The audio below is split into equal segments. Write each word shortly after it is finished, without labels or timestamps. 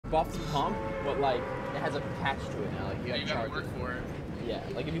buff the pump, but like it has a patch to it now. Like you gotta charge work it. for it. Yeah,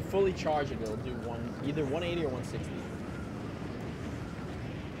 like if you fully charge it, it'll do either 180 or 160.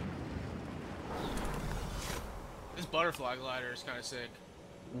 This butterfly glider is kind of sick.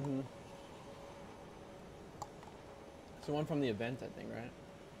 Mhm. It's the one from the event, I think, right?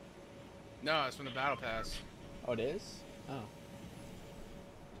 No, it's from the battle pass. Oh, it is? Oh.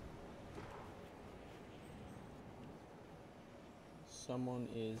 Someone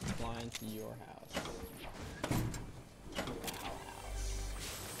is flying to your house. To our house.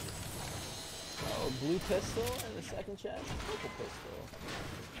 Oh, blue pistol and the second chest. Purple pistol.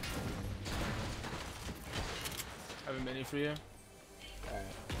 I have a mini for you.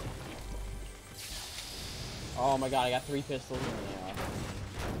 Alright. Oh my god, I got 3 pistols in there.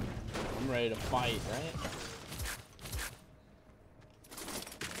 I'm ready to fight, right?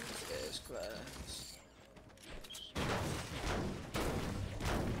 Jesus Christ.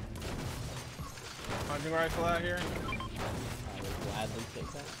 Hunting rifle out here. I would gladly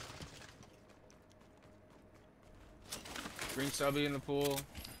take that. Green subby in the pool.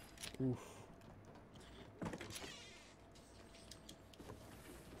 Oof.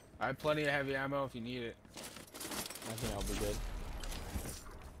 I have plenty of heavy ammo if you need it. I think I'll be good.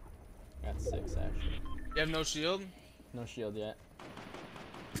 Got 6 actually. You have no shield? No shield yet.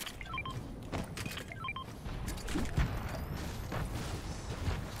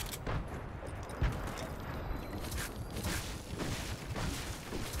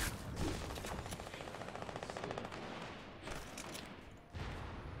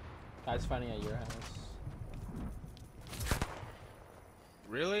 Guys fighting at your house.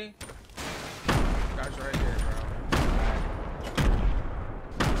 Really? Guy's right here, bro.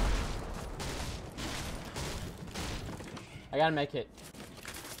 I gotta make it.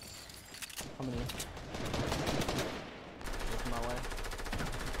 Coming in. Making my way.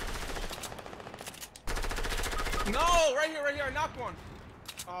 No! Right here, right here. I knocked one.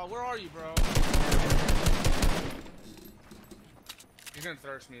 Where are you, bro? He's gonna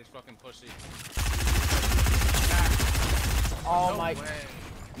thirst me, his fucking pussy. Oh No my. way.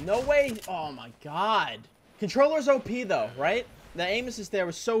 No way. Oh my god. Controller's OP though, right? The aim assist there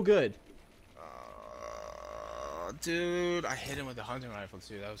was so good. Dude, I hit him with the hunting rifle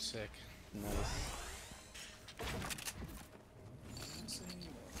too. That was sick. Nice.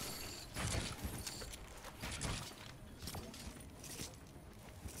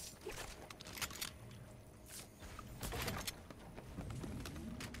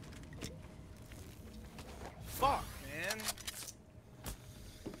 Fuck, man.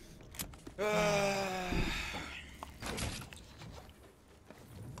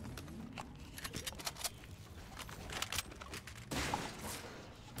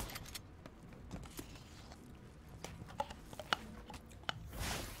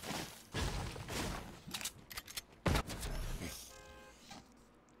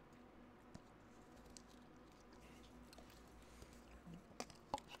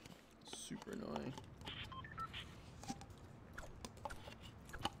 Super annoying.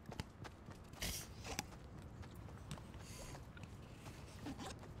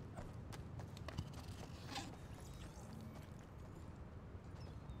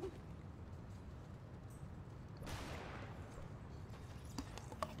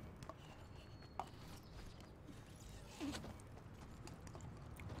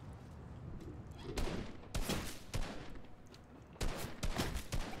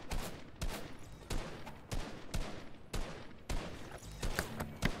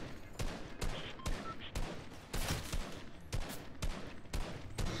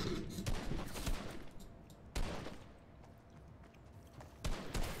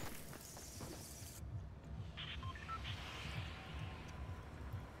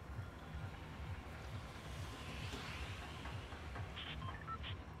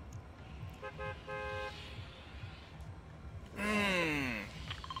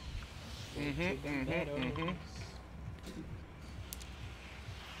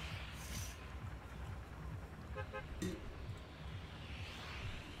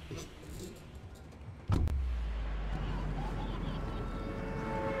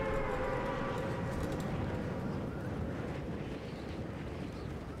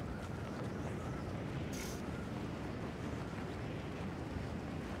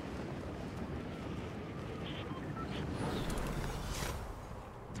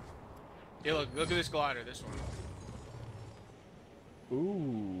 Yeah, look at this glider, this one.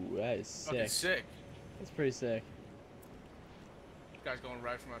 Ooh, that is Fucking sick. sick. That's pretty sick. This guy's going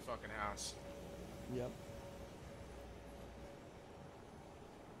right for my fucking house. Yep.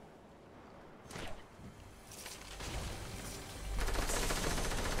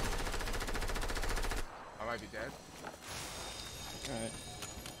 be dead. Alright.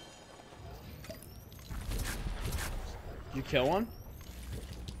 Did you kill one?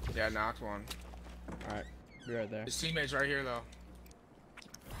 Yeah, knocked one. Alright. Be right there. His teammate's right here, though.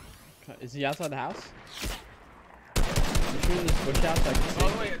 Is he outside the house? I'm shooting this bush out so I can see.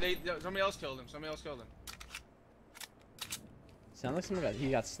 Oh, wait. Somebody else killed him. Somebody else killed him. Sound like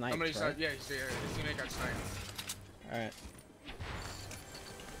he got sniped, Somebody right? yeah, his teammate got sniped. Alright.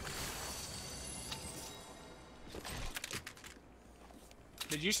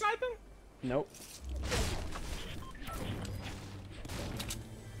 Did you snipe him? Nope.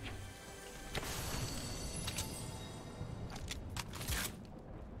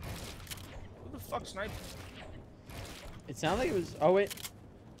 Who the fuck sniped him? It sounded like it was. Oh, wait.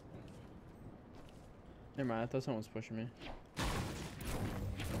 Never mind. I thought someone was pushing me.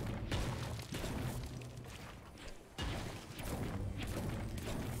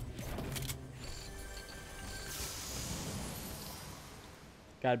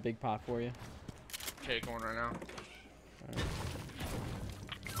 Got a big pot for you. Take one right now. Alright.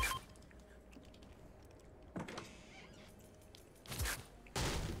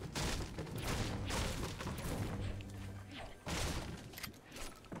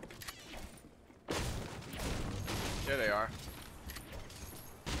 There they are.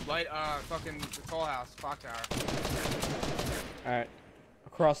 Light, fucking the tall house, clock tower. Alright.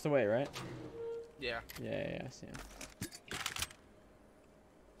 Across the way, right? Yeah. Yeah, I see him.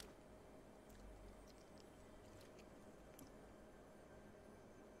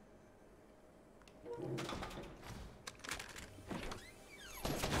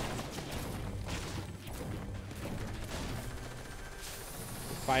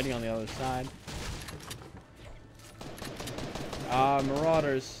 Fighting on the other side.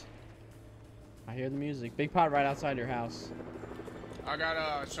 Marauders. I hear the music. Big pot right outside your house. I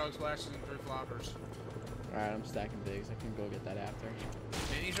got chug splashes and 3 floppers. Alright, I'm stacking bigs. I can go get that after.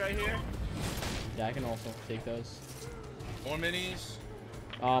 Minis right here. Yeah, I can also take those. More minis.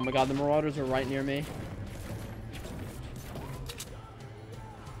 Oh my god, the marauders are right near me.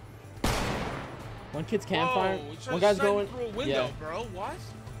 One kid's campfire. Whoa, One guy's going. through a window, Yeah. bro. What?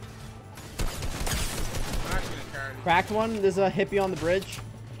 I'm actually gonna carry these. Cracked one. There's a hippie on the bridge.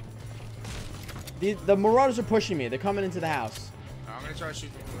 The marauders are pushing me. They're coming into the house. I'm gonna try to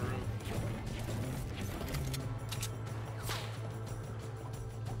shoot them from the roof.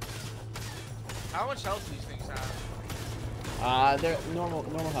 How much health do these things have? They're normal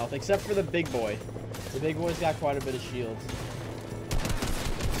health, except for the big boy. The big boy's got quite a bit of shields.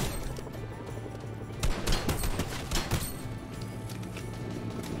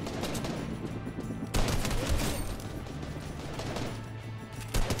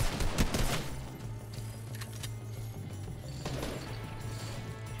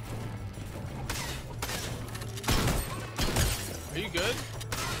 Are you good?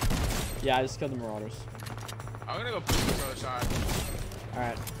 Yeah, I just killed the marauders. I'm gonna go push this other side.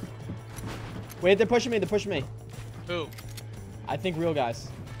 Alright. Wait, they're pushing me. They're pushing me. Who? I think real guys.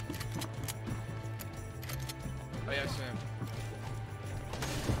 Oh yeah, Sam.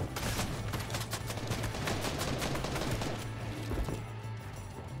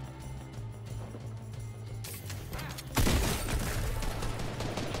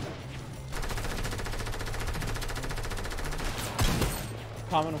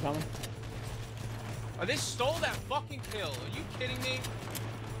 I'm coming. Oh, they stole that fucking kill. Are you kidding me?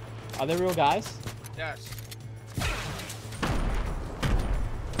 Are they real guys? Yes.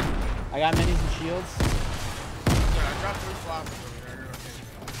 I got minis and shields. Dude, I dropped 3 floppers over here.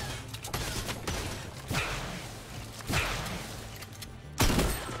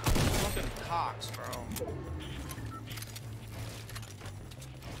 Fucking cocks, bro.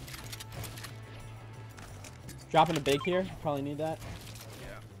 Dropping a big here. Probably need that.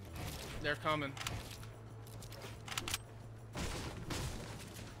 Yeah. They're coming.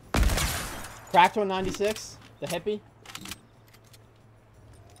 Cracked 196. The hippie.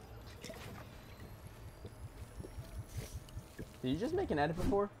 Did you just make an edit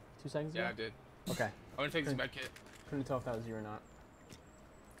before? 2 seconds ago? Yeah, I did. Okay. I'm gonna take this med kit. Couldn't tell if that was you or not.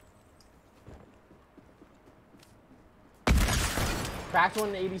 Cracked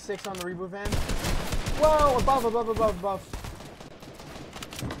 186 on the reboot van. Whoa! Above.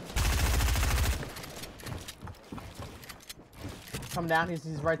 Come down. He's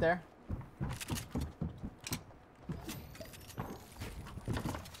right there.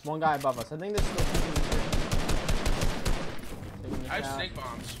 One guy above us. I think there's still people here. I have snake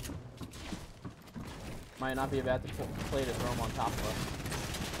bombs. Might not be a bad play to throw them on top of us.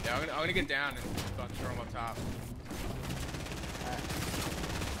 Yeah, I'm gonna get down and fucking throw them up top. Alright.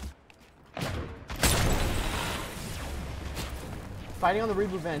 Fighting on the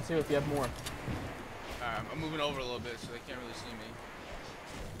reboot van too if you have more. I'm moving over a little bit so they can't really see me.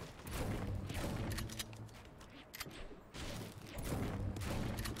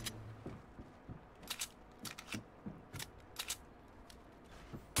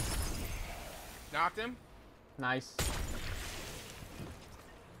 Knocked him. Nice.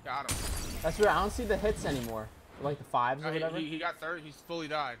 Got him. That's weird. I don't see the hits anymore. Like the fives or whatever. He got 30. He's fully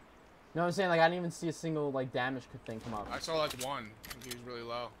died. No, I'm saying like I didn't even see a single like damage thing come up. I saw like one. He was really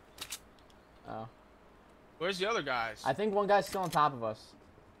low. Oh. Where's the other guys? I think one guy's still on top of us.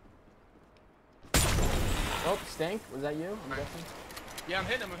 Oh, Stink. Was that you? I'm guessing. Yeah, I'm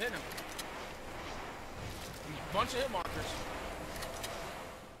hitting him. Bunch of hit markers.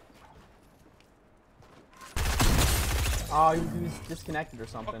 Oh, he was disconnected or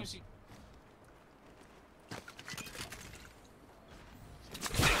something. Fuck,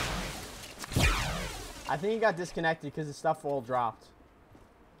 I think he got disconnected because his stuff all dropped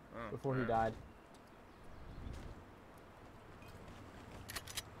before he died.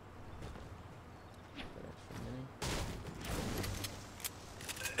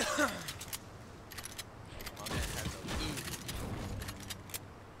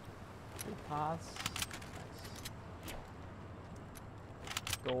 Pots. Nice.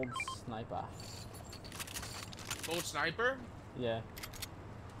 Gold sniper. Gold sniper? Yeah.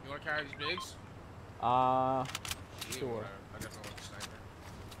 You want to carry these bigs? Sure. I definitely want the sniper.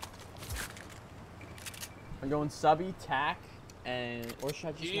 I'm going subby, tack, and or should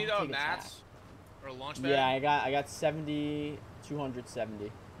I just Do you need not a take a tack? mats or a launch pad? Yeah, I got 70,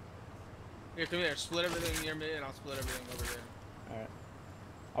 270. Here, come here. Split everything near me, and I'll split everything over there. All right.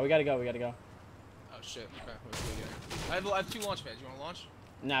 Oh, we gotta go. Oh shit. Okay. Let's do it again. I have 2 launch pads. You want to launch?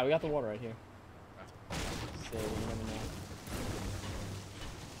 Nah, we got the water right here. Okay. So you never know.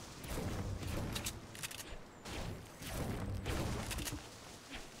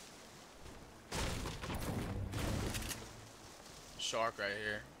 Shark right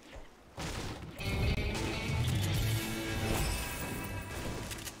here.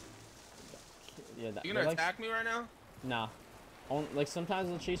 Yeah, You gonna attack me right now? Nah. Like sometimes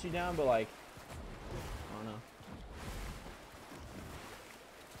they'll chase you down, but like I don't know.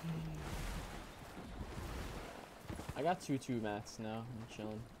 I got 2 mats now. I'm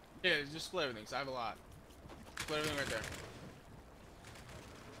chilling. Yeah, just split everything. Cause I have a lot. Split everything right there.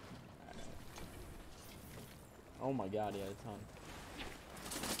 Oh my god, he had a ton.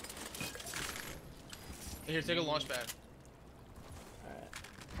 Here, take a launch pad. Alright.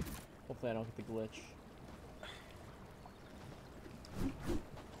 Hopefully I don't get the glitch.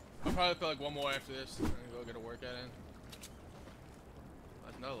 I'll probably put like one more after this and then go get a workout in.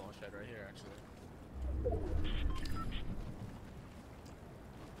 That's another launch pad right here, actually.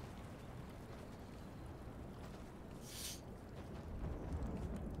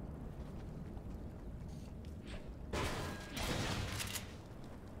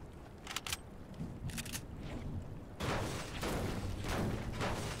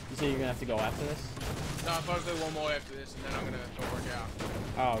 You say you're gonna have to go after this? No, I'll probably play one more after this and then I'm gonna go work out.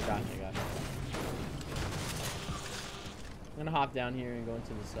 Oh, gotcha. I'm gonna hop down here and go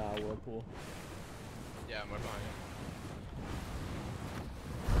into this whirlpool. Yeah, I'm right behind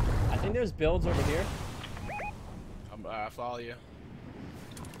you. I think there's builds over here. I follow you.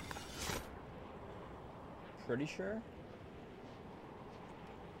 Pretty sure.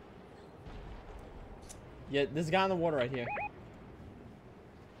 Yeah, this guy in the water right here.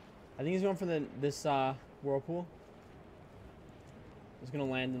 I think he's going for this whirlpool. He's gonna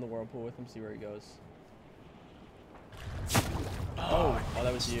land in the whirlpool with him, see where he goes. Oh,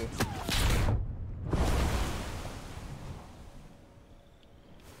 that was you.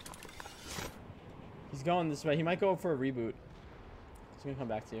 He's going this way. He might go for a reboot. He's gonna come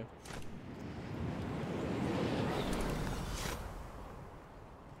back to you.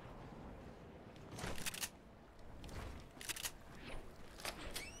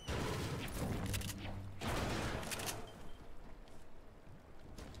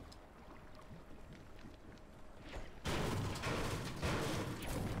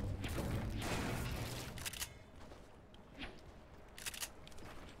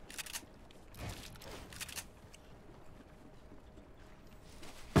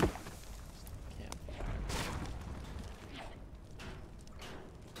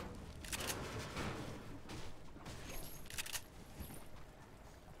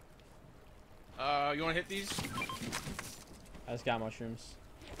 You wanna hit these? I just got mushrooms.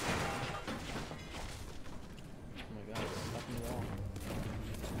 Oh my god, it's stuck in the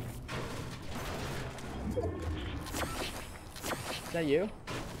wall. Is that you?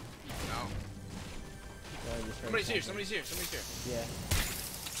 No. Somebody's here. Somebody's here. Somebody's here. Yeah.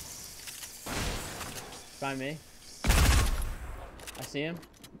 By me. I see him.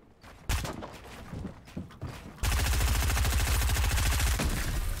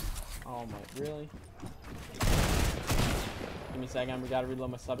 Oh my, really? Give me a second, we gotta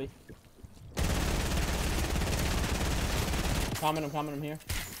reload my subby. I'm coming, I'm here.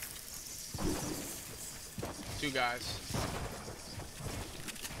 2 guys.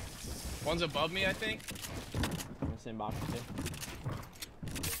 One's above me, I think. I'm in the same box too.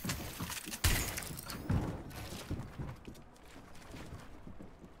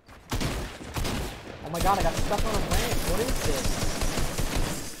 Oh my god, I got stuck on a ramp. What is this?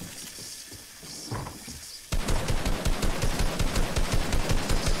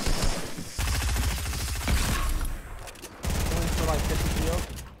 Going for like 50 field.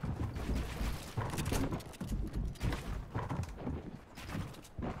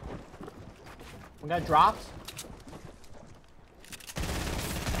 One guy dropped.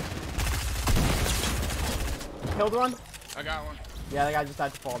 Killed one. I got one. Yeah, that guy just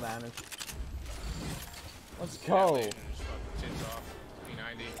died to fall damage. Let's go. Yeah, just fucking tits off.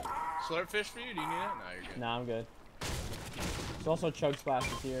 P90. Slurp fish for you? Do you need it? No, you're good. Nah, I'm good. There's also chug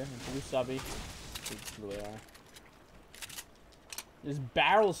splashes here. And blue subby. They really are. There's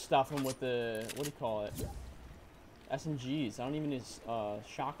barrel stuffing with the, what do you call it? SMGs. I don't even need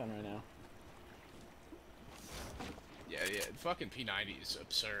shotgun right now. Yeah, fucking P90 is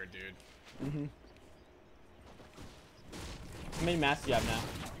absurd, dude. Mm-hmm. How many mats do you have now?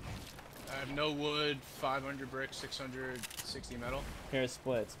 I have no wood, 500 bricks, 660 metal. Here,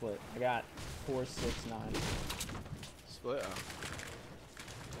 split. I got 4, 6, 9. Split? Oh.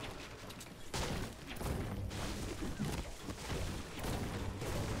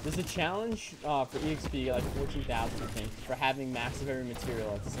 There's a challenge for EXP, like 14,000, I think, for having massive every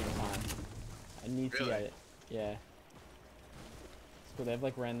material at the same time. I need to get it. Yeah. It's cool. They have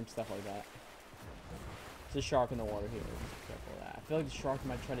like random stuff like that. There's a shark in the water here. Be careful of that. I feel like the shark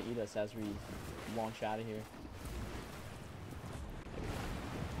might try to eat us as we launch out of here.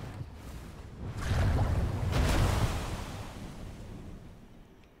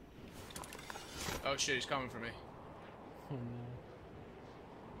 Oh shit, he's coming for me. Oh no.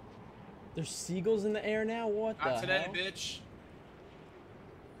 There's seagulls in the air now? What the hell? Not today, bitch.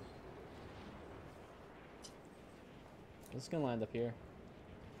 This is gonna land up here.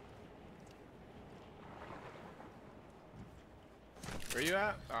 Where you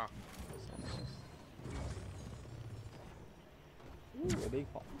at? Oh. Ooh, a big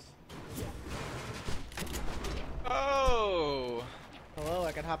fox. Oh! Hello,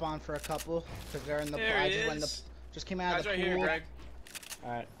 I could hop on for a couple because they're in the. There I he just went is. just came out Guys of the right pool. here, Greg.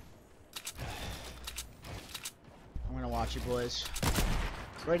 Alright. I'm gonna watch you boys.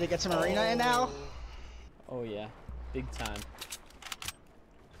 Ready to get some arena in now? Oh yeah. Big time.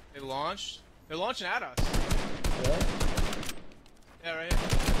 They launched? They're launching at us. Really? Yeah, right here.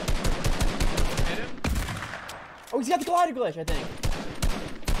 Hit him? Oh, he's got the glider glitch, I think.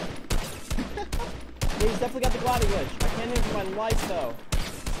 Yeah, he's definitely got the glider glitch. I can't hit him for my life, though.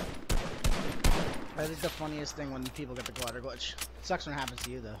 That is the funniest thing when people get the glider glitch. Sucks when it happens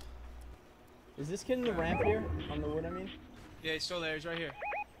to you though. Is this kid in the ramp here? On the wood, I mean? Yeah, he's still there. He's right here.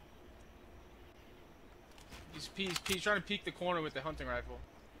 He's trying to peek the corner with the hunting rifle.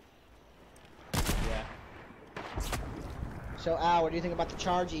 Yeah. So Al, what do you think about the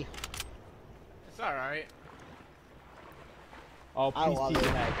Chargy? It's alright. Oh, I please, love please, it.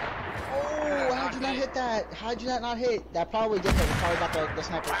 heck. Oh, how'd you not hit that? How'd you not hit? That probably did hit. It probably got the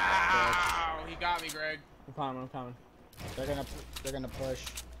sniper. Wow! He got me, Greg. I'm coming. They're gonna push.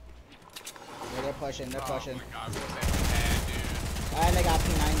 Yeah, they're pushing. They're pushing. Oh my god, what that bad, dude. And they got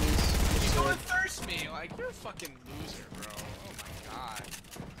P90s. He's going thirst me. Like, you're a fucking loser, bro. Oh my god.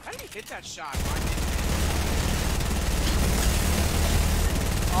 How did he hit that shot?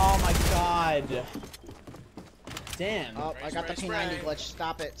 Oh my god. Damn. Oh, I got the Spray, P90 spray. glitch.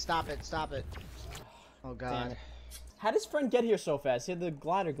 Stop it. Stop it. Stop it. Oh Damn god. it. How does friend get here so fast? He had the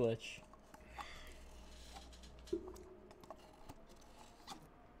glider glitch.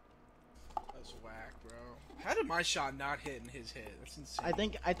 That's whack, bro. How did my shot not hit in his head? That's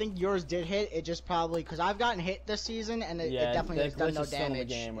insane. I think yours did hit. It just probably because I've gotten hit this season and it definitely has done no damage.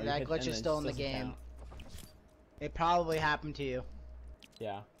 That glitch is still in the game. It probably happened to you.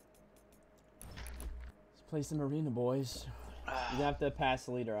 Yeah. Let's play some arena, boys. You have to pass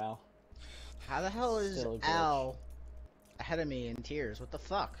the leader, Al. How the hell is Still a glitch. Al ahead of me in tiers? What the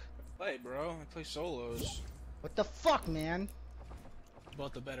fuck? Play, bro. I play solos. What the fuck, man?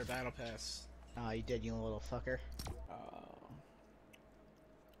 Bought the better battle pass. Oh, you did, you little fucker.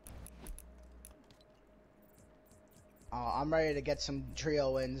 Oh, I'm ready to get some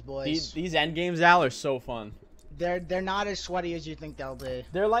trio wins, boys. These end games, Al, are so fun. They're not as sweaty as you think they'll be.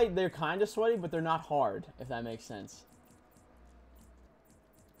 They're kind of sweaty, but they're not hard, if that makes sense.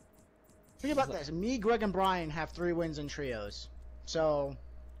 Think about this. Me, Greg, and Brian have 3 wins in trios. So.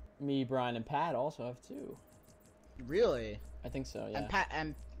 Me, Brian, and Pat also have 2. Really? I think so. Yeah. And Pat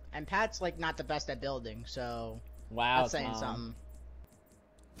and Pat's like not the best at building, so. Wow, that's saying Tom. something.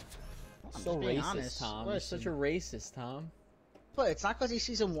 So racist, Tom. You're such a racist, Tom. But it's not because he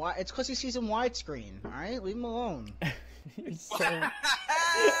sees him wide. It's because he sees him widescreen. All right, leave him alone. You're so...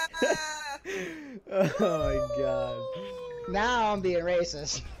 Oh my god. Now I'm being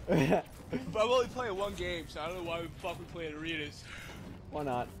racist. But I'm only playing 1 game, so I don't know why we fucking playing arenas. Why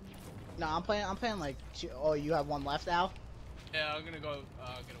not? No, I'm playing like 2. Oh, you have 1 left, Al? Yeah, I'm gonna go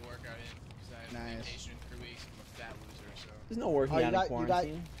get a workout in because I have Nice. vacation in 3 weeks. I'm a fat loser, so. There's no working out in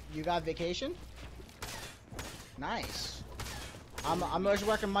quarantine. You got vacation? Nice. I'm just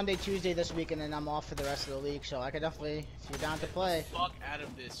working Monday, Tuesday this week, and then I'm off for the rest of the league. So I could definitely, if you're down to play. Fuck out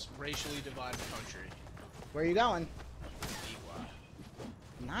of this racially divided country. Where are you going?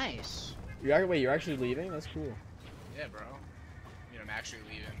 Igua. Nice. Wait, you're actually leaving? That's cool. Yeah, bro. You know, I'm actually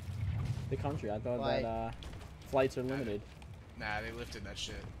leaving. The country. I thought Like, that flights are limited. Nah, they lifted that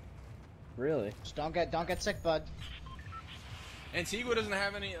shit. Really? Just don't get sick, bud. Antigua doesn't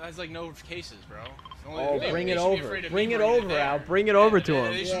have any. Has like no cases, bro. Oh, bring it over. Bring it over, Al. Bring it over to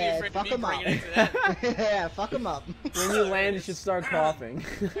him. They should be afraid fuck of me him up. bringing it to them. Yeah, fuck him up. When you land, you should start coughing.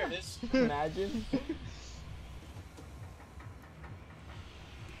 Here, this. Imagine.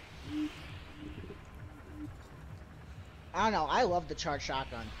 I don't know. I love the charged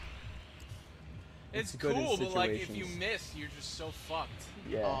shotgun. It's good in cool, but like if you situations. miss, you're just so fucked.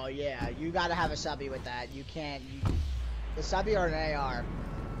 Yeah. Oh yeah, you gotta have a subby with that. You can't. The subby or an AR.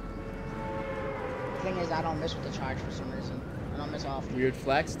 The thing is, I don't miss with the charge for some reason. I don't miss often. Weird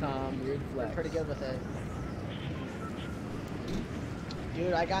flex, Tom. Weird I'm flex. pretty good with it.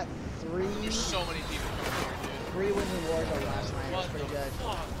 Dude, I got 3. There's so many people coming here, 3 wins in Warzone last night. That's What pretty the good.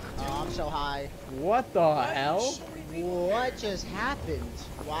 fuck, Oh, I'm so high. What the hell? What just happened?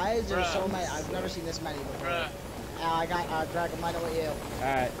 Why is there Bruh. so many? I've never seen this many before. Bruh. I got Greg. I'm right with you.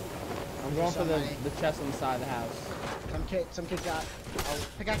 Alright. I'm going So for the many. chest on the side of the house. Some kid got. Oh,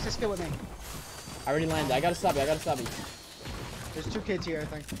 pickaxe this kid with me. I already landed. I got a subby. There's 2 kids here, I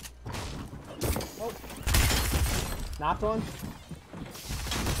think. Oh, Knocked one.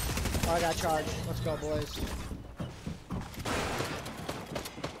 I got charged. Let's go, boys.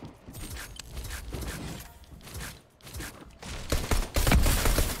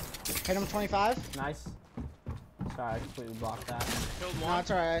 Hit him 25. Nice. Sorry, I completely blocked that. Killed No, one.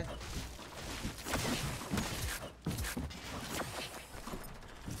 it's alright.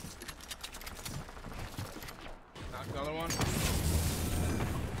 Knocked the other one.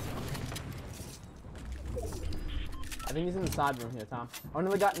 I think he's in the side room here, Tom. Oh,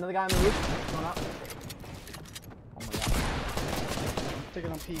 another guy on the roof. Going up. Oh my god.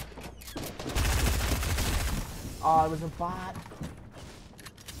 Taking a peek. Oh, it was a bot.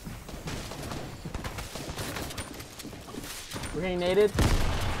 We're getting naded.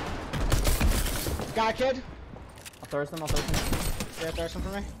 Got a kid. I'll thirst him. Yeah, throw some for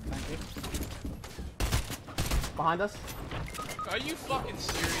me. Thank you. Behind us. Are you fucking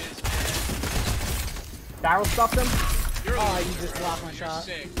serious, man? Barrel stuffed him. You're a Oh, loser, you just bro. blocked my You're shot.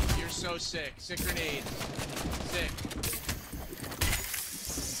 sick. You're so sick. Sick grenade. Sick.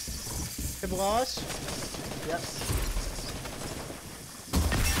 Kid below us. Yep.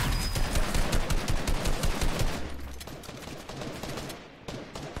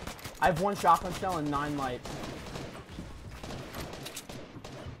 I have 1 shotgun shell and 9 light.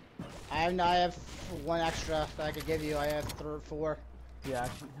 I have 1 extra that I could give you. I have 4. Yeah, I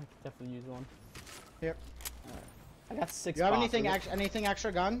could definitely use one. Here. I got 6. You have boxes. anything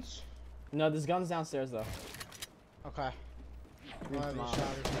extra guns? No, there's guns downstairs though. Okay. Read I'll have them you off.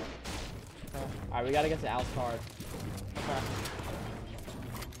 shot. Okay. Alright, we gotta get to Al's card. Okay.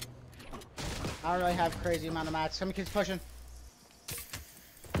 I don't really have crazy amount of mats. Some kids pushing.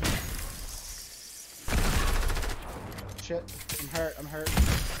 Shit. I'm hurt.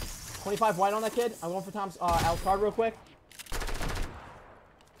 25 white on that kid. I'm going for Tom's Al's card real quick.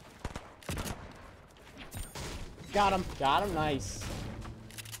 Got him. Got him, nice.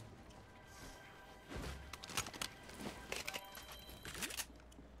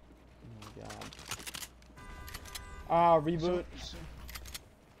 Oh my god. Reboot.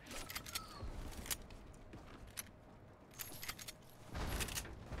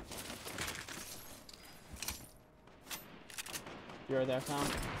 You're there, Tom?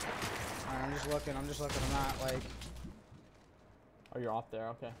 Alright, I'm just looking. I'm not like. Oh, you're off there.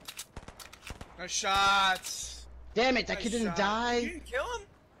 Okay. Nice shots. Damn it, that kid didn't die. You didn't kill him?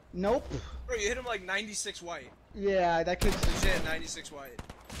 Nope. Bro, you hit him like 96 white. Yeah, that kid's legit 96 white.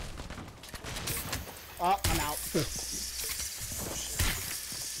 Oh, I'm out. Look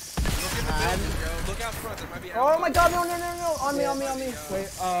at the building, yo. Look out front. There might be. Oh my God! No! On me! Wait.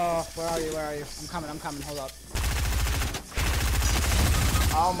 Where are you? I'm coming. Hold up.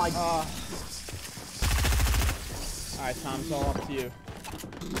 Oh my God. All right, Tom. It's all up to you.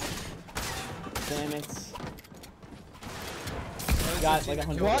 Damn it. You got like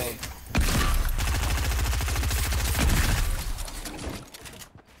 100 what? gold.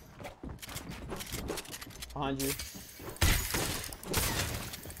 Behind you.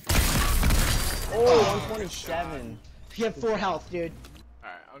 Oh, 127. You have 4 health, dude.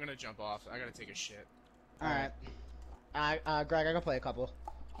 Alright, I'm gonna jump off. I gotta take a shit. Alright. Greg, I gotta play a couple.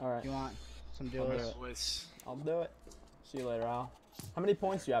 Alright. You want some duos? I'll do it. See you later, Al. How many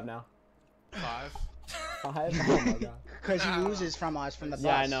points do you have now? 5. 5? Oh my God. Because he loses from us from the bus.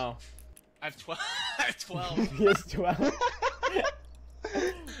 Yeah, I know. I have 12. I have 12. He has 12.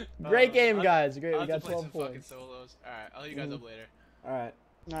 Great game, guys. Great. We got 12 points. Solos. Alright, I'll hit you guys up later. Alright.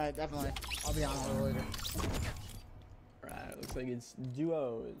 Alright, definitely. I'll be on a little later. Alright, looks like it's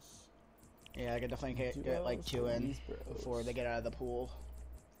duos. Yeah, I could definitely get like 2 in before they get out of the pool.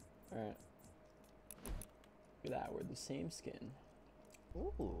 Alright. Look at that, we're the same skin.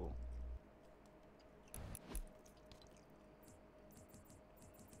 Ooh.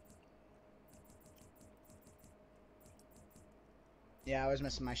 Yeah, I was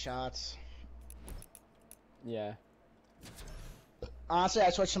missing my shots. Yeah. Honestly, I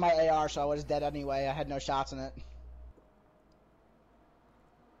switched to my AR, so I was dead anyway. I had no shots in it.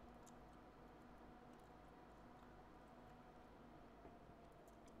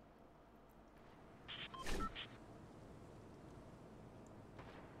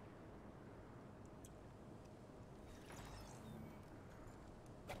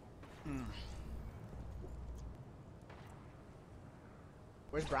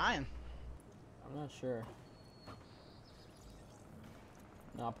 Where's Brian? I'm not sure.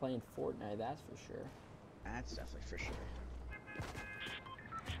 Not playing Fortnite, that's for sure. That's definitely for sure.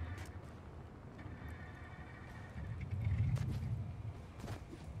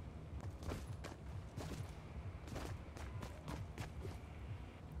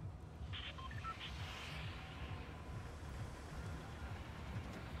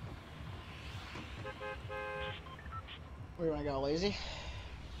 Where do you want to go, Lazy?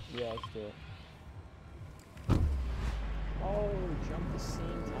 Yeah, let's do it. Oh, jump the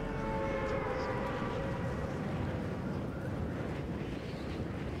same time.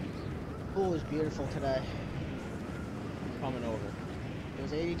 Pool is beautiful today. Coming over. It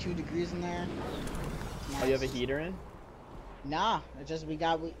was 82 degrees in there. Nice. Oh, you have a heater in? Nah, it's just you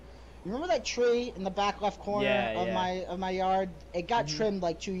remember that tree in the back left corner of my yard? It got trimmed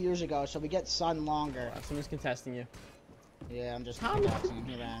like 2 years ago, so we get sun longer. Wow, someone's contesting you. Yeah, I'm just contesting him.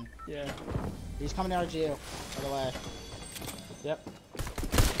 He ran. Yeah. He's coming towards you, by the way. Yep.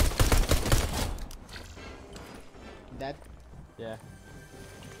 Dead? Yeah.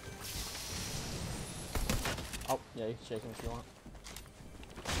 Oh, yeah, you can shake him if you want.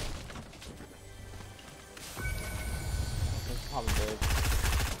 It's probably big.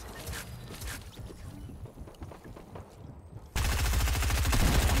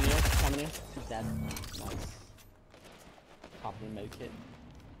 Coming here. He's dead. Nice. Pop the med kit.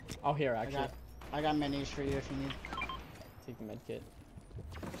 Oh, here, actually. I got minis for you if you need. Take the med kit.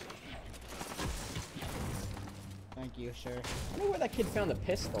 Thank you, sir. I wonder where that kid found the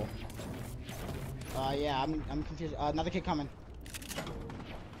pistol. Yeah, I'm confused. Another kid coming.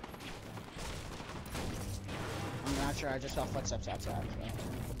 I'm not sure. I just saw footsteps outside. So.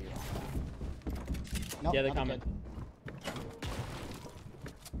 Nope, yeah, they're coming. Kid.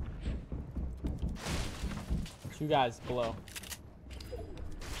 2 guys below.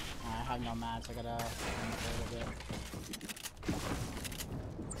 I have no mats. I gotta a little bit.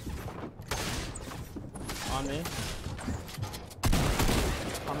 On me.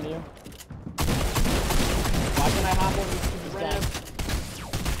 Coming to you. Why can I hop over this ramp?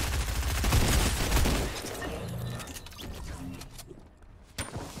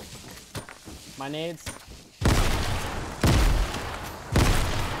 My nades.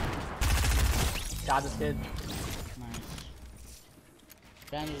 Got this kid. Nice.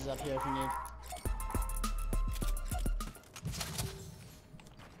 Bandages up here if you need.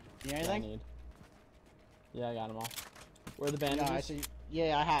 You need anything? I need. Yeah, I got them all. Where are the bandages? No, I see.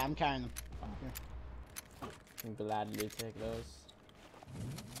 Yeah, I'm carrying them. Here. I'm gladly take those.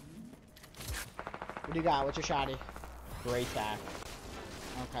 What do you got? What's your shotty? Gray tack.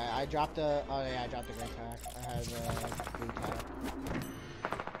 Okay, I dropped the. Oh yeah, I dropped the gray tack. I had blue tack.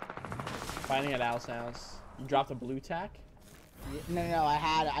 Fighting at Al's house. You dropped a blue tack? No.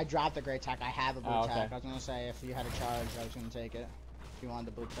 I dropped the gray tack. I have a blue tack. I was gonna say if you had a charge, I was gonna take it. If you wanted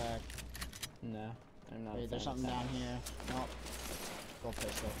the blue tack. No, I'm not. Wait, there's something down here. Nope. Gold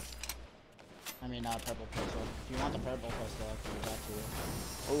pistol. I mean, purple pistol. If you want the purple pistol, I can give that to you.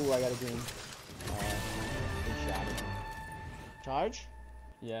 Oh, I got a green. Good shot. Charge?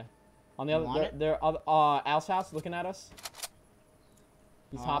 Yeah. On the other, they're Al's house looking at us.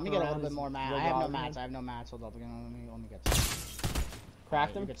 He's let me get a little bit more mats. I have no mats. I have no mats. Hold up. Let me get this.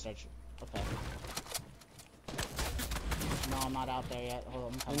 Cracked him? You can search. Okay. No, I'm not out there yet.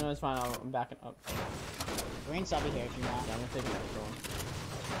 Hold on. No, it's fine. I'm backing up. Green subby here if you want. Yeah, I'm gonna take another one.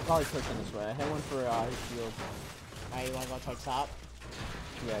 Probably pushing this way. I hit one for his shield. Alright, you wanna go towards top?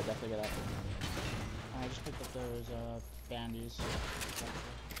 Yeah, definitely get out. I just picked up those bandies.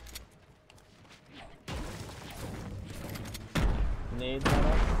 Nades that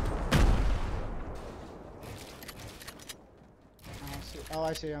up.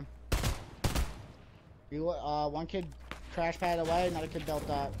 I see him. You one kid crash pad away, another kid built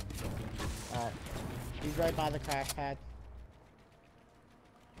up. Alright. He's right by the crash pad.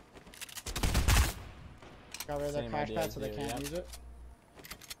 Got rid of the crash pad so they can't use it.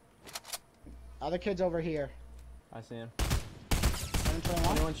 Other kid's over here. I see him.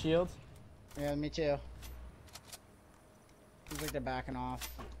 721? Anyone shields? Yeah, me too. Seems like they're backing off.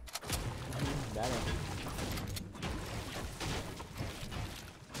 Better.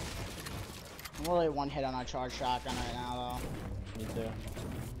 I'm really one hit on our charge shotgun right now, though. Me too.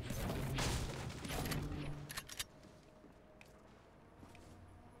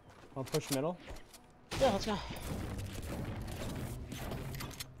 I'll push middle. Yeah, let's go.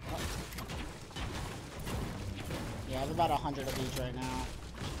 Yeah, I have about 100 of each right now.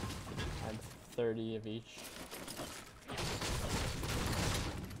 I have 30 of each.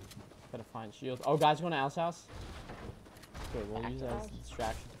 Gotta find shields. Oh, guys going to Al's house? Good, we'll use that as a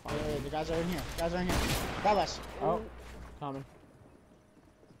distraction to find the guys are in here. Guys are in here. Grab us. Oh, common.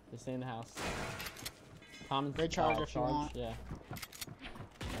 They stay in the house. Common. Great charge if you want. Yeah.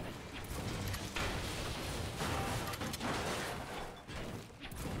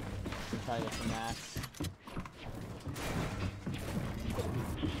 Try to get some mats.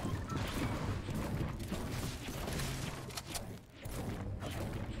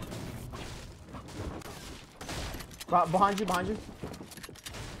 Behind you.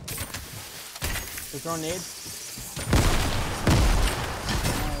 They're throwing nades.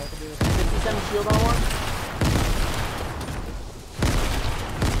 57 shield on one.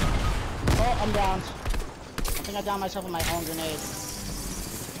 Oh, I'm down. I think I downed myself with my own grenade.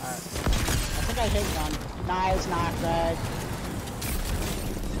 Alright. I think I hit one. Nice knock, Greg.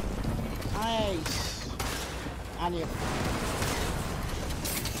 Nice. On you.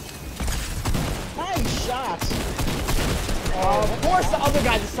 Nice shots. Of course the other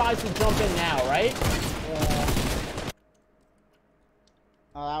guy decides to jump in now, right? Yeah.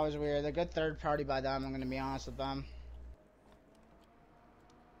 Oh, that was weird. A good third party by them, I'm gonna be honest with them.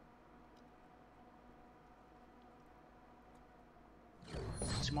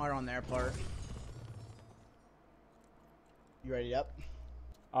 Smart on their part. You ready up?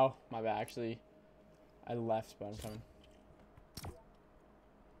 Oh, my bad. Actually, I left, but I'm coming.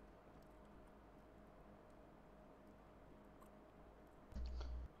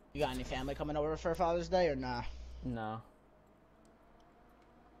 You got any family coming over for Father's Day or nah? No.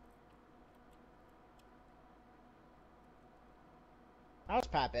 How's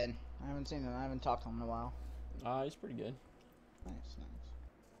Pat been? I haven't seen him. I haven't talked to him in a while. He's pretty good. Nice.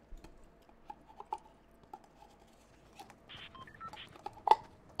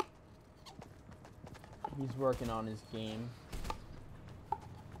 He's working on his game.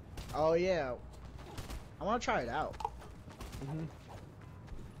 Oh yeah. I want to try it out.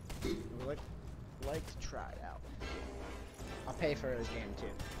 Like to try it out. I'll pay for his game too.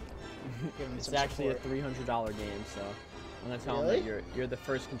 Give him it's some actually support. a $300 game, so I'm gonna tell him that you're the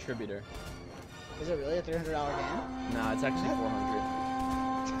first contributor. Is it really a $300 game? No, it's actually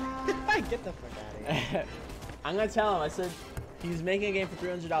 $400. Get the fuck out of here. I'm gonna tell him. I said he's making a game for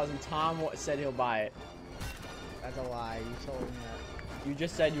 $300, and Tom said he'll buy it. That's a lie. You told me that. You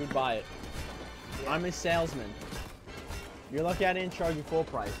just said you would buy it. Yeah. I'm a salesman. You're lucky I didn't charge you full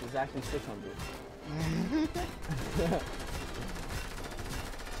price. It's actually $600.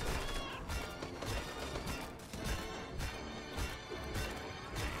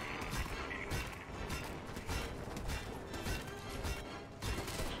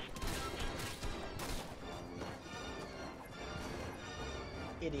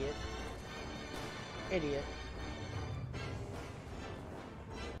 Idiot. Idiot.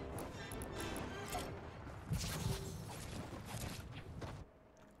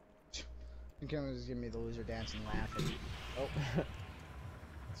 You can just give me the loser dance and laughing. Oh.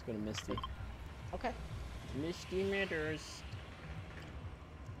 Let's go to Misty. Okay. Misty matters.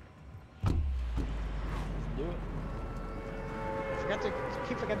 Let's do it.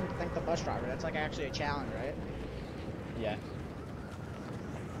 Keep forgetting to thank the bus driver. That's like actually a challenge, right? Yeah.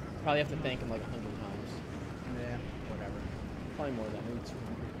 Probably have to thank him like 100 times. Yeah, whatever. Probably more than that, maybe 200.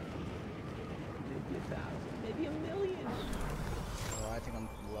 Maybe 1,000. Maybe 1,000,000. Oh, I think I'm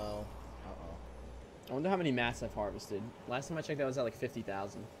low. Uh-oh. I wonder how many mats I've harvested. Last time I checked, I was at like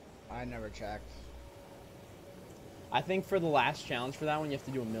 50,000. I never checked. I think for the last challenge for that one, you have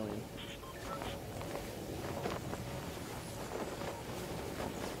to do 1,000,000.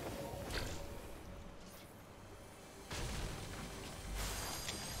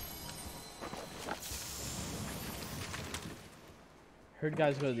 Heard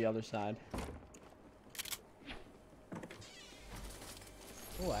guys go to the other side.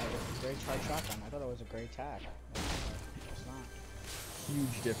 Oh, I have a great charge shotgun. I thought it was a great tack. It's not.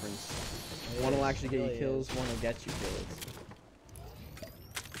 Huge difference. One will actually get you kills, one will get you kills.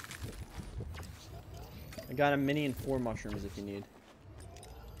 I got a mini and 4 mushrooms if you need.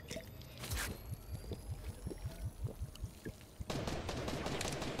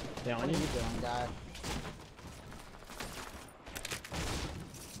 They on What are you? you doing, guy?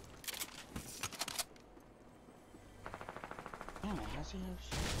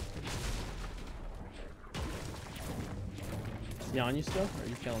 Is he on you still? Or are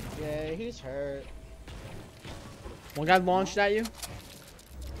you killing him? Yeah, he's hurt. One guy launched at you?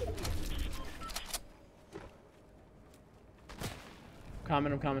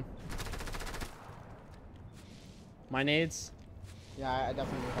 I'm coming. My nades. Yeah, I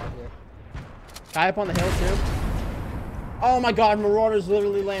definitely need help here. Guy up on the hill too. Oh my god, Marauders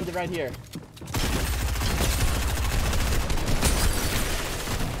literally landed right here.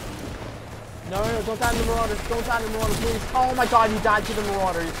 No, don't die to the Marauders. Don't die to the Marauders, please. Oh my god, you died to the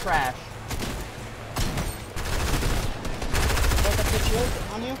Marauder. You're trash. Look up the shield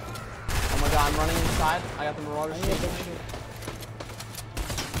on you. Oh my god, I'm running inside. I got the Marauders.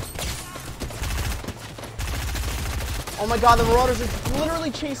 Oh my god, the Marauders are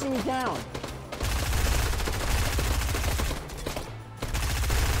literally chasing me down.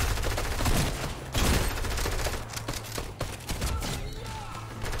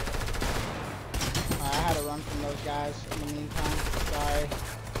 I had to run from those guys in the meantime. Sorry.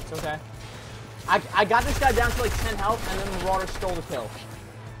 It's okay. I got this guy down to like 10 health, and then the Marauder stole the kill.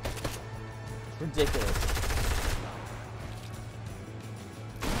 Ridiculous.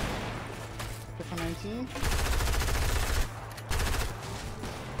 Hit for 19.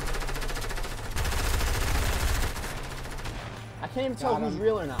 I can't even tell who's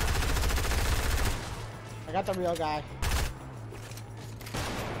real or not. I got the real guy.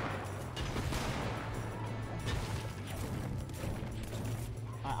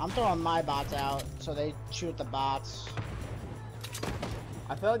 I'm throwing my bots out, so they shoot the bots.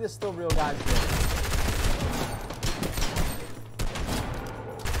 I feel like there's still real guys here.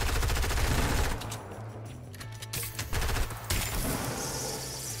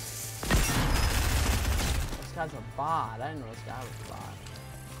 This guy's a bot. I didn't know this guy was a bot.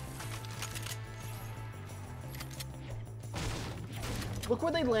 Look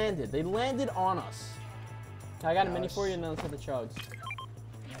where they landed. They landed on us. I got a mini for you, and then let's hit the chugs.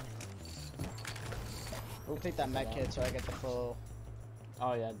 We'll take that med kit so I get the full.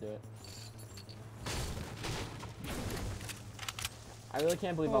 Oh yeah, do it. I really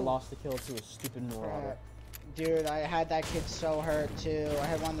can't believe I lost the kill to a stupid Marauder. Dude, I had that kid so hurt too. I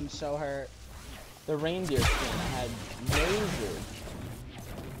had one of them so hurt. The reindeer skin I had lasered.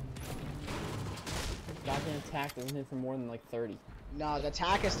 Goddamn attack doesn't hit for more than like 30. No, the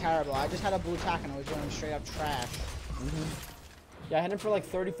attack is terrible. I just had a blue attack and I was doing straight up trash. Yeah, I hit him for like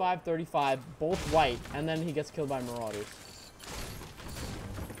 35, 35, both white, and then he gets killed by Marauders.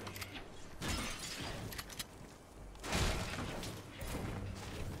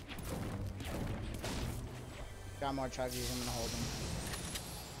 Got more chuggies, I'm gonna hold them.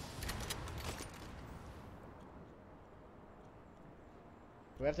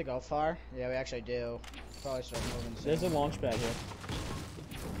 Do we have to go far? Yeah, we actually do. Probably start moving soon. There's a launch pad here.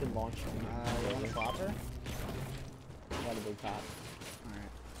 Good launch. You want a flopper? Got a big pot.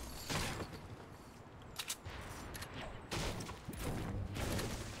 Alright.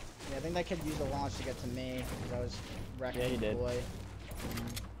 Yeah, I think that kid used the launch to get to me, because I was wrecking he did. the boy.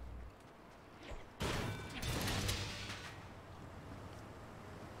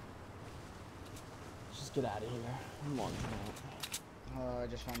 get out of here. I'm on out. Oh, I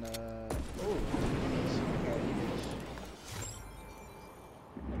just found a...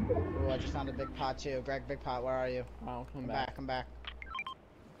 Ooh, I just found a big pot too. Greg, big pot, where are you? I'll come back. Come back.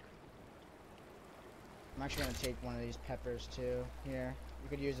 I'm actually gonna take one of these peppers too. Here. You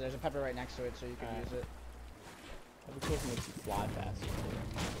could use it. There's a pepper right next to it, so you could use it. That'd be cool if it makes you fly faster.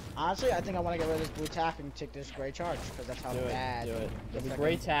 Honestly, I think I want to get rid of this blue tack and take this gray charge, because that's how bad. Do it. The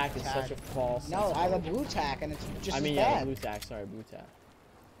gray tack is such a false. No, I have a blue tack, and it's just as bad. Yeah, blue tack. Sorry, blue tack.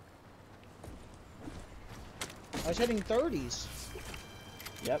 I was hitting 30s.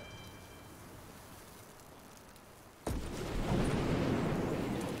 Yep.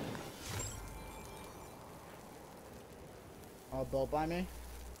 Oh, bolt by me?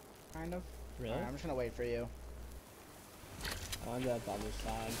 Kind of? Really? Right, I'm just gonna wait for you. On that other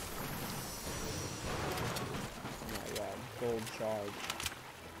side. Oh my god, gold charge.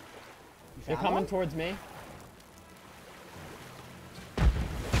 They're coming towards me.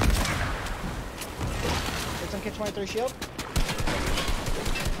 Get some Kit 23 shield.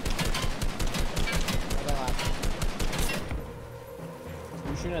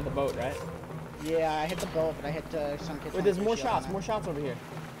 You're shooting at the boat, right? Yeah, I hit the boat, but I hit some Kit 23. Wait, there's more shots over here.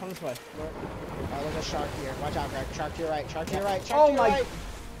 Come this way. Oh, there's a shark here. Watch out, Greg. Shark to your right. Shark to your right. Shark to your right.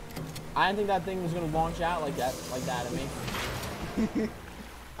 I didn't think that thing was gonna launch out like that at me.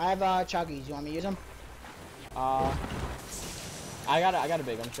 I have chuggies. You want me to use them? I got a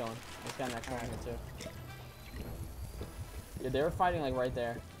big. I'm chilling. This guy next one here too. Yeah, they were fighting like right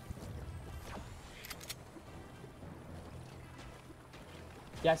there.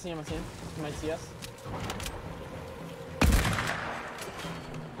 Yeah, I see him. He might see us.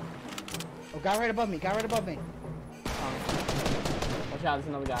 Oh, guy right above me. Watch out, there's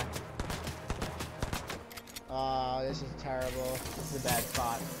another guy. Oh, this is terrible. This is a bad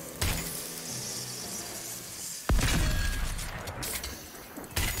spot.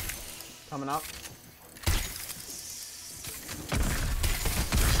 Coming up.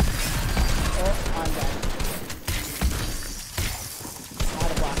 Oh, I'm dead. Out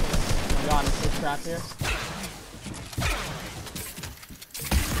of block. Oh my god, I'm so trapped here.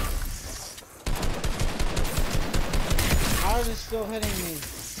 How is it still hitting me?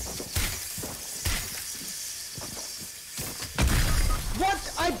 What?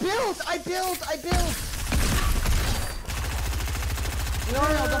 I built! No,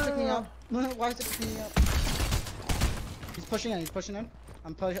 don't pick me up. No, why is it picking me up? He's pushing in.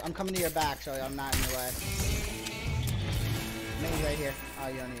 I'm coming to your back, so I'm not in your way. Maybe right here. Oh,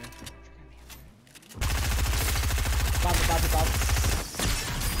 you don't need it. Bop.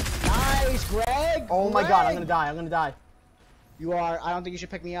 Nice, Greg! Oh my god, I'm gonna die. You are. I don't think you should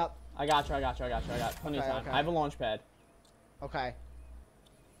pick me up. I got you. I got plenty of time. Okay. I have a launch pad. Okay.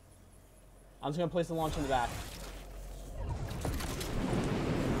 I'm just gonna place the launch in the back.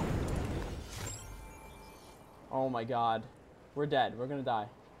 Oh my god. We're dead. We're gonna die.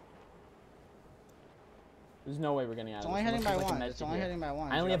 There's no way we're getting out of this. It's only hitting by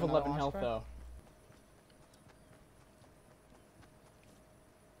one. I only have 11 health though.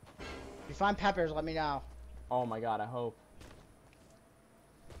 If you find peppers, let me know. Oh my god, I hope.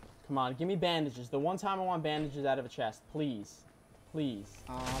 Come on, give me bandages. The one time I want bandages out of a chest. Please. Please.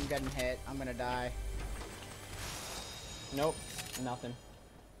 Oh, I'm getting hit. I'm gonna die. Nope. Nothing.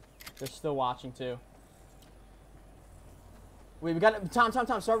 They're still watching too. Wait, we got Tom,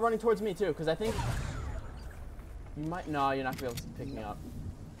 start running towards me too, because I think you might. No, you're not gonna be able to pick me up.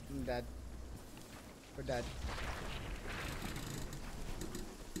 I'm dead. We're dead.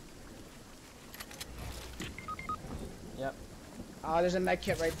 Yep. Oh, there's a med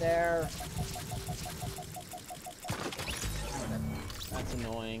kit right there. That's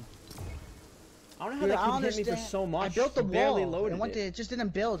annoying. I don't know how that could hit me for so much. I built the barely wall. loaded It just didn't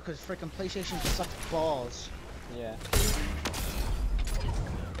build because freaking PlayStation sucked balls. Yeah.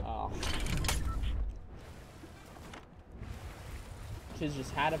 Oh. Kids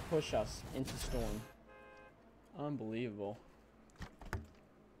just had to push us into storm. Unbelievable.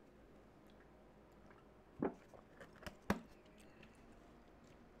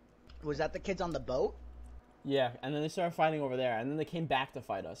 Was that the kids on the boat? Yeah, and then they started fighting over there, and then they came back to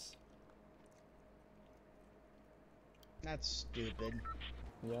fight us. That's stupid.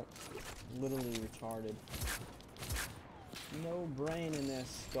 Yep. Literally retarded. No brain in their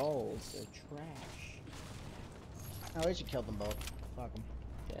skulls. They're trash. Oh, we should kill them both. Fuck them.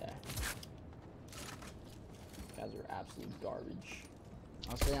 Yeah. Guys are absolute garbage.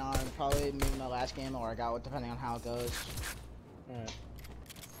 I'll stay on probably maybe my last game or I got it depending on how it goes. Alright.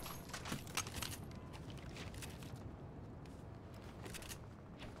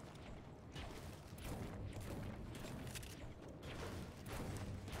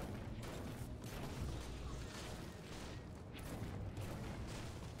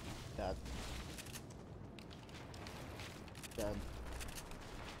 Dead. Dead.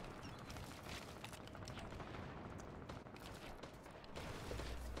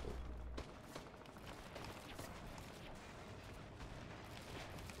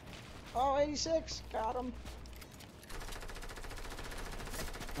 Oh, 86! Got him!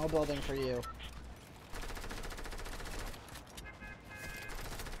 No building for you.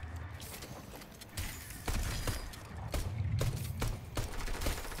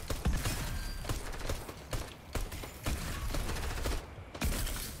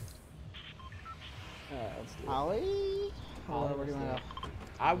 Alright, let's do it. Holly? Holly, Where do you want to go?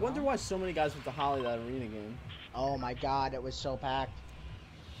 I wonder why so many guys went to Holly that arena game. Oh my god, it was so packed.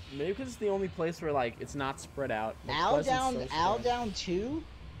 Maybe because it's the only place where like it's not spread out. Al down 2.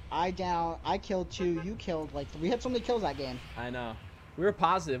 I killed 2. You killed like 3. We had so many kills that game. I know. We were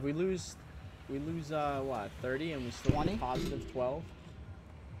positive. We lose what 30 and we still 20? positive 12.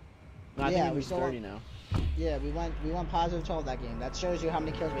 No, I yeah, think we lose 30 now. Yeah, we went positive 12 that game. That shows you how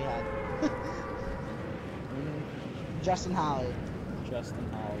many kills we had. Justin Holly. Justin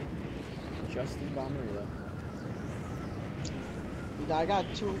Holly. Justin Bomarito. I got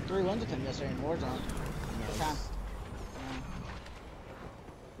 2-3 wins with him yesterday in Warzone. Nice.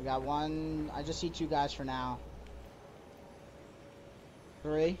 We got 1. I just see 2 guys for now.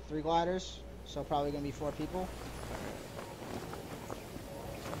 3 gliders. So probably gonna be 4 people.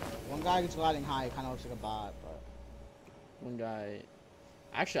 One guy gets gliding high. It kind of looks like a bot, but. One guy.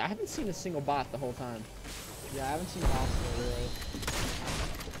 Actually, I haven't seen a single bot the whole time. Yeah, I haven't seen bots really.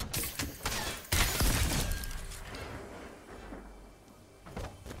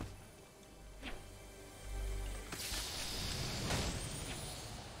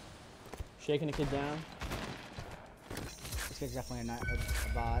 Shaking a kid down. This kid's definitely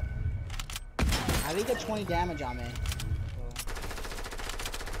a bot. I think he did 20 damage on me.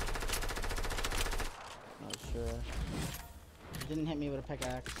 Not sure. He didn't hit me with a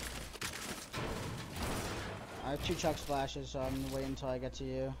pickaxe. I have 2 chuck splashes, so I'm gonna wait until I get to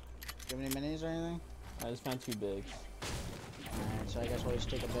you. Do you have any minis or anything? I just found 2 bigs. Alright, so I guess we'll just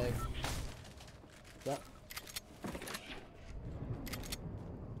take a big. Yep.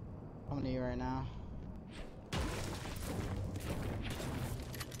 Coming to you right now.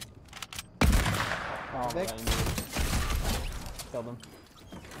 Oh, big? Killed him.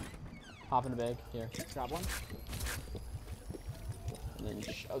 Hop in the bag. Here. Got one. And then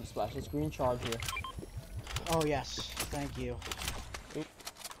chug splash. It's green charge here. Oh yes, thank you. Oop.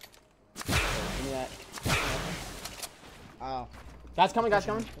 Give me that. Oh. Guys coming, guys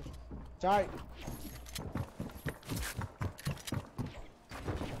coming. Sorry.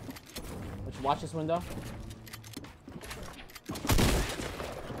 Watch this window.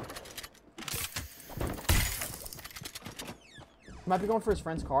 Might be going for his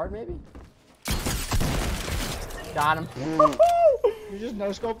friend's card, maybe? Got him. You just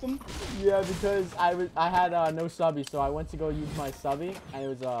no-scoped him? Yeah, because I had no subby, so I went to go use my subby, and it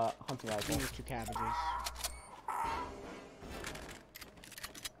was a hunting rifle. These 2 cabbages.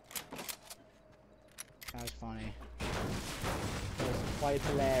 That was funny. It was quite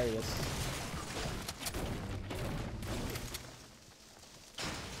hilarious.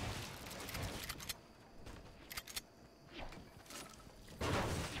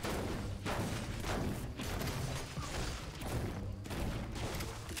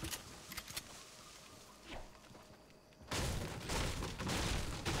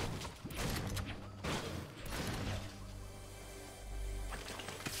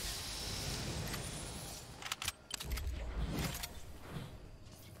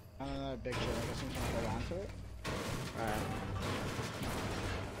 Big shit. I guess I'm trying to hold on to it. Alright.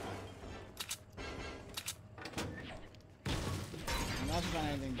 I'm not done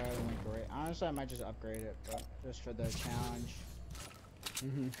anything better than a great. Honestly, I might just upgrade it, but just for the challenge.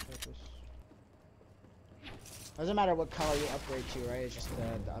 Purpose. Doesn't matter what color you upgrade to, right? It's just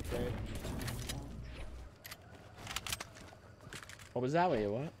the upgrade. What was that way?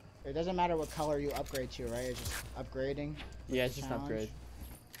 What? It doesn't matter what color you upgrade to, right? It's just upgrading. Yeah, it's just an upgrade.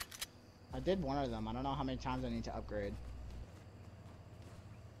 I did one of them. I don't know how many times I need to upgrade.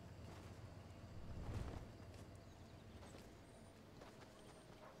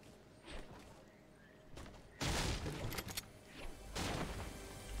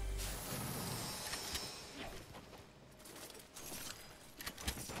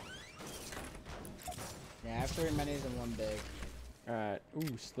 Yeah, I have 3 minis and 1 big. Alright.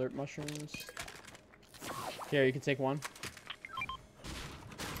 Ooh, slurp mushrooms. Here, you can take one.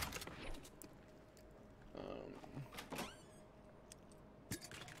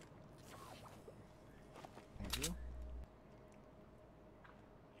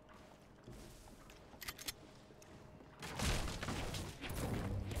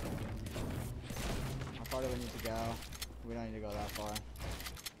 need to go. We don't need to go that far.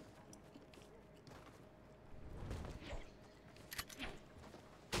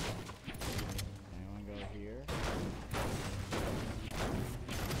 Anyone go here?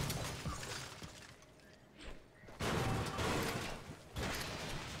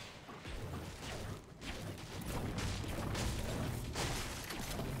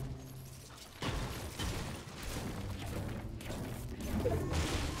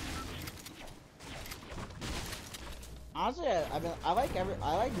 Honestly, I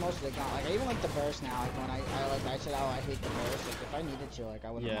like most of the gun. Like I even like the burst now. Like when I said, oh, I hate the burst. Like if I needed to, like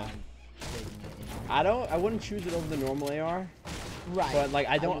I wouldn't mind taking it. You know? I wouldn't choose it over the normal AR. Right. But like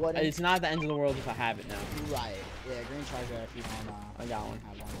I don't. It's not the end of the world if I have it now. Right. Yeah, green charger. If you don't. I got one.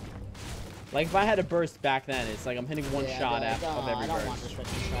 Have one. Like if I had a burst back then, it's like I'm hitting one shot like, of every I don't burst. want this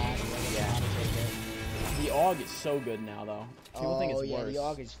freaking trash. Yeah. The AUG is so good now, though. People think it's worse. The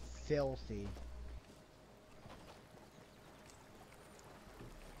AUG is filthy.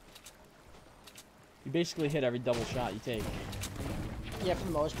 You basically hit every double shot you take. Yeah, for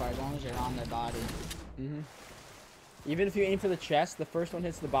the most part, as long as you're on their body. Even if you aim for the chest, the first one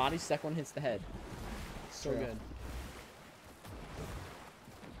hits the body, second one hits the head. So good.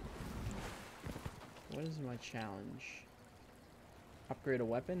 What is my challenge? Upgrade a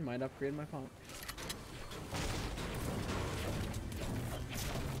weapon? Might upgrade my pump.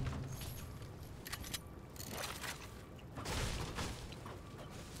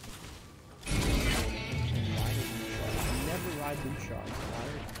 Boom shards. Why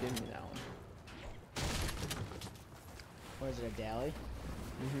are you giving me that one? What is it, a daily?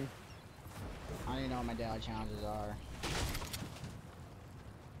 I don't even know what my daily challenges are.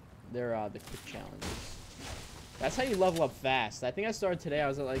 They're the quick challenges. That's how you level up fast. I think I started today, I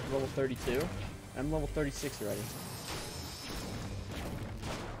was at like level 32. I'm level 36 already.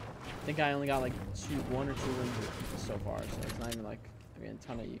 I think I only got like 1 or 2 wins so far, so it's not even like I mean a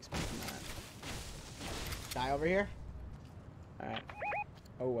ton of EXP from that. Die over here? Alright.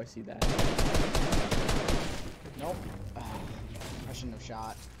 Oh, I see that. Nope. I shouldn't have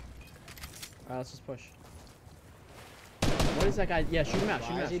shot. Alright, let's just push. What is that guy? Yeah, shoot him out, shoot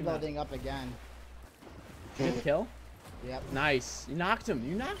him out. Why is he building up again? Good kill? Yep. Nice. You knocked him.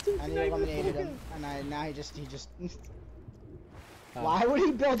 You knocked him. And he eliminated him. And now he just... Why would he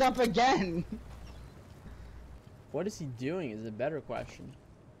build up again? What is he doing is a better question.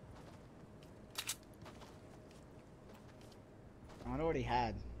 I wonder what he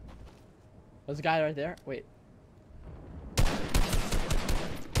had. There's a guy right there. Wait.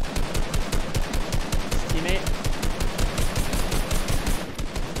 Teammate.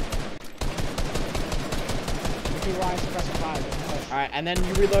 Keep Ryan suppressing fire. Alright, and then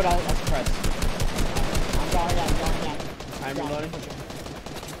you reload, I'll suppress. I'm going again. I'm reloading.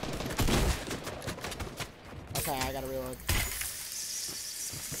 Okay, I gotta reload.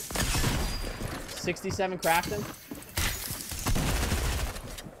 67 crafting.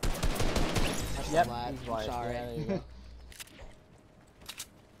 Yep. I'm sorry. Yeah, there you go.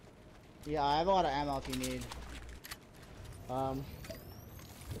 Yeah, I have a lot of ammo if you need. I'm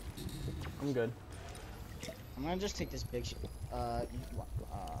good. I'm gonna just take this big shield.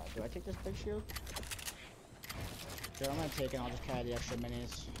 Do I take this big shield? Sure, I'm gonna take it and I'll just carry the extra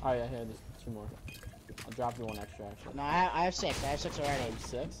minis. Oh yeah, here, there's 2 more. I'll drop you 1 extra actually. No, I have 6. I have 6 already.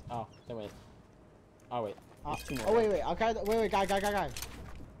 6? Oh, then wait. Oh wait. There's 2 more. Oh wait, I'll carry the, wait, guy.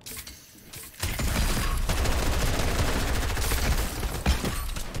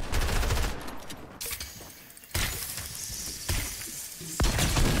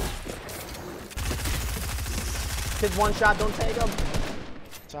 Kid's 1 shot, don't take him.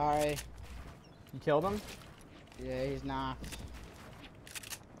 Sorry. You killed him? Yeah, he's knocked.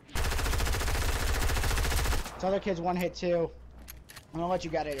 This other kid's 1 hit too. I'm gonna let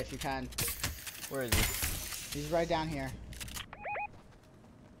you get it if you can. Where is he? He's right down here.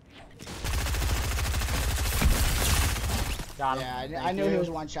 Got him. Yeah, I knew he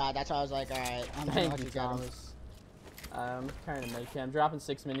was 1 shot. That's why I was like, alright, I'm gonna let you get him. I'm carrying a medkit. I'm dropping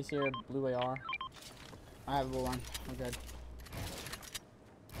 6 minis here, blue AR. I have a blue one. I'm good.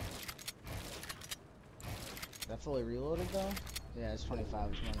 Is that fully reloaded though? Yeah, it's 25.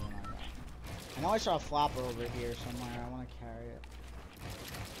 It's more than I got. I know I saw a flopper over here somewhere. I want to carry it.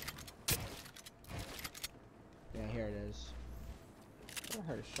 Yeah, here it is. I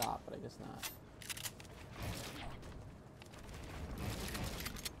heard a shot, but I guess not.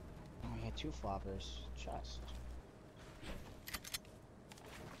 Oh, he had 2 floppers. Chest.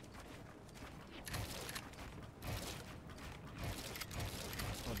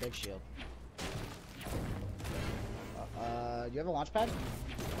 Oh, big shield. Do you have a launch pad?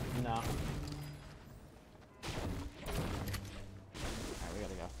 No.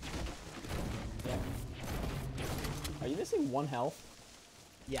 missing 1 health?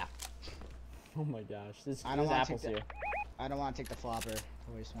 Yeah. Oh my gosh. There's apples here. I don't want to take the flopper. To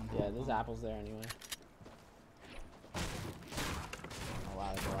waste 1 health. Yeah, there's apples there anyway. Oh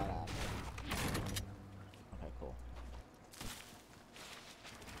wow, there's a lot of apples. Okay, cool.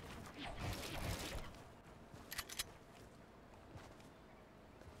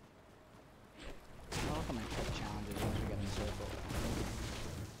 I'll look at my quick challenges once we get in the circle.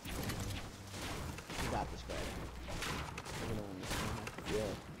 You got this, guy.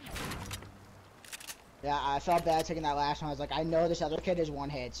 Yeah, I felt bad taking that last one. I was like, I know this other kid is 1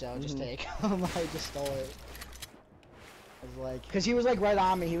 hit, so just take him. I just stole it. I was like, because he was like right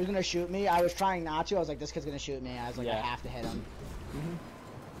on me. He was gonna shoot me. I was trying not to. I was like, this kid's gonna shoot me. I was like, I have to hit him.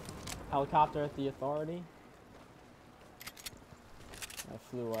 Helicopter at the authority. I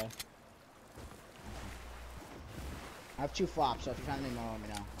flew away. I have 2 flops, so if you find any more, let me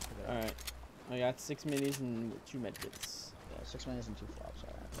know. Alright. I got 6 minis and 2 medkits. Yeah, 6 minis and 2 flops,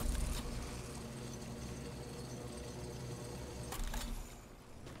 alright.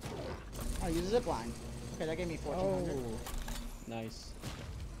 Oh, use a zip line. Okay, that gave me 1,400. Oh, nice.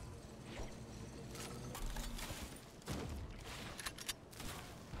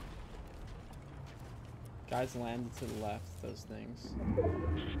 Guys landed to the left, those things.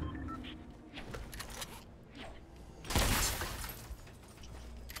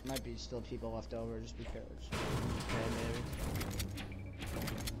 Might be still people left over, just be careful. Okay, maybe.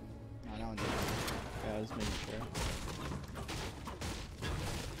 No, no one did. Yeah, I was making sure.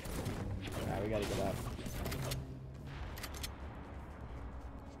 Alright, we gotta get up.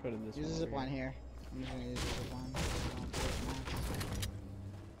 Let's go to this one. Use a zip line here. I'm just gonna use a zip line.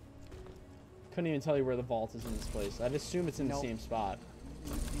 Couldn't even tell you where the vault is in this place. I'd assume it's in the same spot.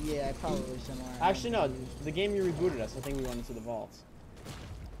 Yeah, probably similar. Actually, no. The game you rebooted us, I think we went into the vault.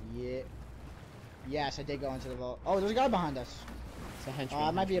 Yeah. Yes, I did go into the vault. Oh, there's a guy behind us. It's a henchman.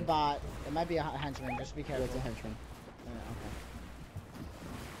 It might be a bot. It might be a henchman. Just be careful. Yeah, it's a henchman. Yeah, okay.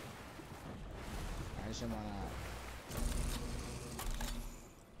 I just didn't wanna...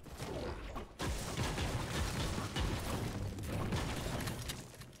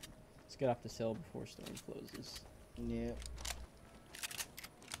 Let's get off this hill before storm closes. Yeah.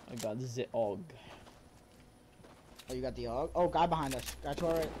 I got the Og. Oh, you got the Og? Oh, guy behind us. Guy to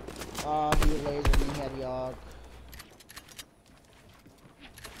our right. He lasered me. He had the Og.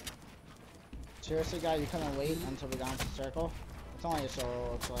 Seriously, guy, you couldn't wait until we got into the circle? It's only a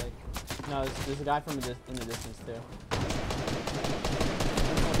solo, looks like. No, there's a guy from in the distance, too.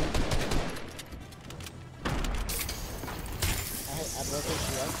 I broke his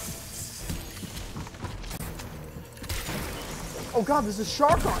shield. Oh god, there's a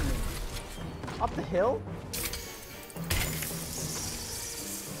shark on me! Up the hill?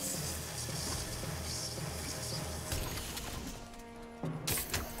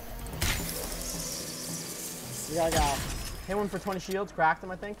 We gotta go. Hit one for 20 shields, cracked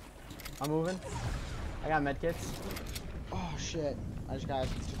him, I think. I'm moving. I got medkits. Oh shit. I just got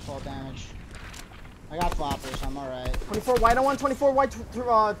 12 damage. I got floppers, so I'm alright. 24 white on one, 24 white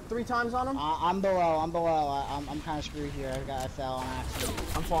 3 times on him. I'm below, I'm below. I'm kind of screwed here. I fell on accident.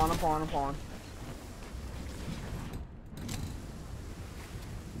 I'm falling. I'm gonna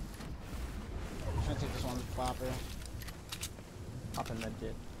take this one with the flopper. Up in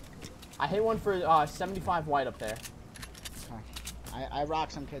medkit. I hit one for 75 white up there. Okay. I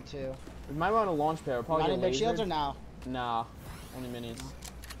rock some kid too. We might run a launch pad. We'll probably got get any big shields or no? Nah, only minis.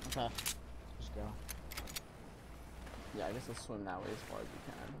 Okay. Let's go. Yeah, I guess let's swim that way as far as we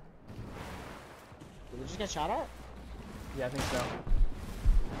can. Did we just get shot at? Yeah, I think so.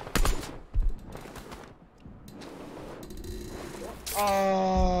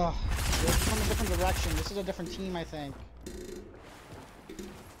 Oh, they're from a different direction. This is a different team, I think.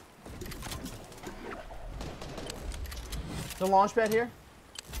 The launch pad here?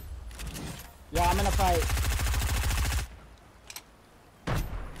 Yeah, I'm in a fight.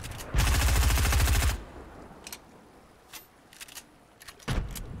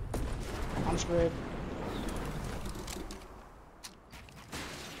 I'm screwed.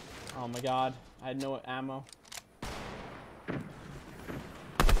 Oh my god, I had no ammo.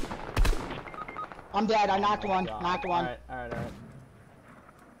 I'm dead. I knocked one. God. Knocked one. Alright.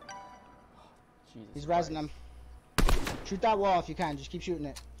 Jesus He's Christ. rezzing him. Shoot that wall if you can. Just keep shooting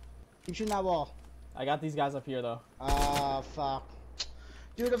it. Keep shooting that wall. I got these guys up here though. Oh, fuck.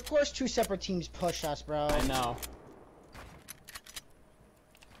 Dude, of course 2 separate teams push us, bro. I know.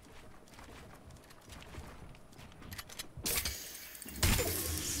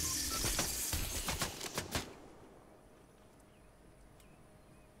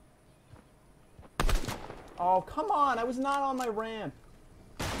 Oh, come on. I was not on my ramp.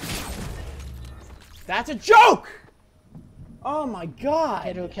 That's a joke! Oh my god.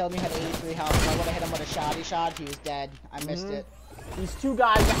 The kid who killed me had 83 health. If I would have hit him with a shoddy shot, he was dead. I missed it. These two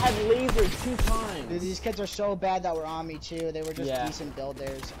guys that had lasers 2 times. Dude, these kids are so bad that were on me too. They were just decent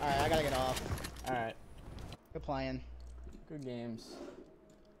builders. Alright, I gotta get off. Alright. Good playing. Good games.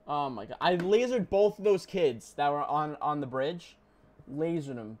 Oh my god. I lasered both of those kids that were on the bridge.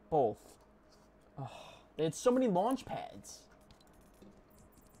 Lasered them both. Oh, they had so many launch pads.